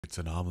It's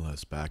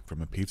anomalous back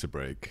from a pizza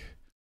break.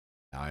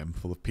 Now I'm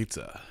full of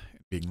pizza.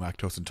 Being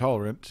lactose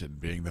intolerant and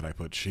being that I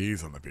put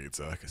cheese on the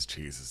pizza because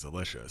cheese is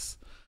delicious,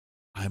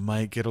 I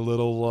might get a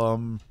little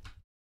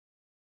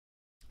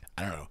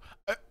I don't know.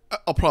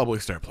 I'll probably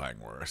start playing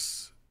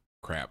worse.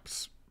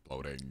 Cramps,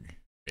 bloating,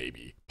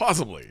 maybe,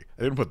 possibly.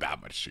 I didn't put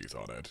that much cheese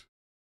on it.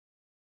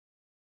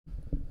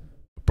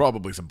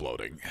 Probably some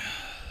bloating.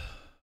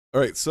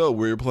 All right, so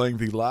we're playing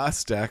the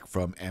last deck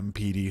from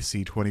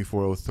MPDC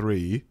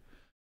 2403.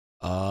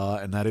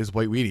 And that is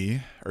White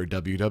Weenie, or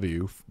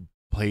WW,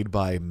 played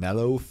by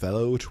Mellow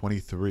Fellow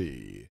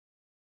 23.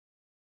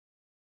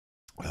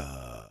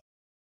 I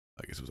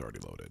guess it was already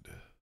loaded.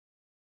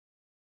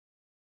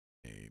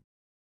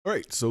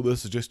 Alright, so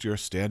this is just your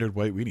standard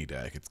White Weenie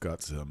deck. It's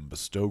got some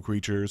Bestow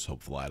creatures,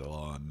 Hopeful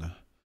Eidolon,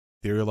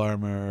 Ethereal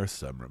Armor,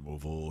 some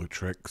removal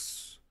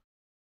tricks,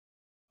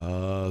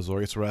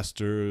 Zorius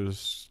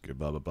Arresters,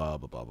 blah blah blah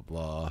blah blah blah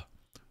blah.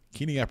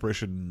 Keening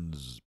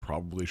Apparitions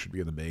probably should be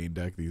in the main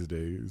deck these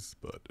days,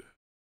 but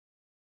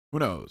who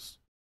knows?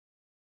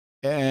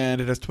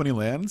 And it has 20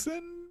 lands,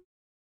 and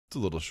it's a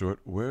little short.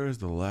 Where is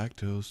the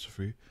lactose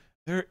free?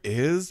 There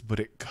is, but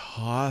it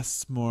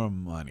costs more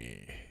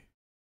money.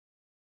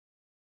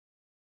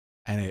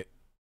 And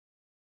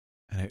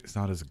it's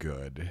not as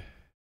good.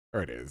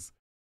 Or it is.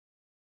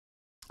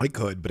 I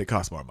could, but it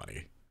costs more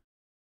money.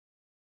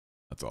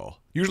 That's all.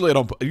 Usually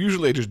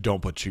I just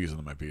don't put cheese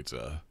on my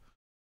pizza.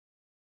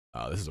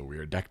 This is a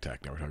weird deck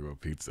tech. Now we're talking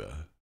about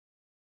pizza.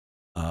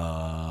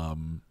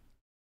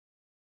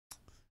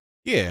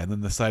 Yeah, and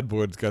then the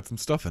sideboard's got some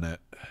stuff in it.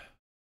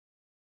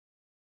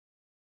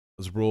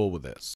 Let's roll with this.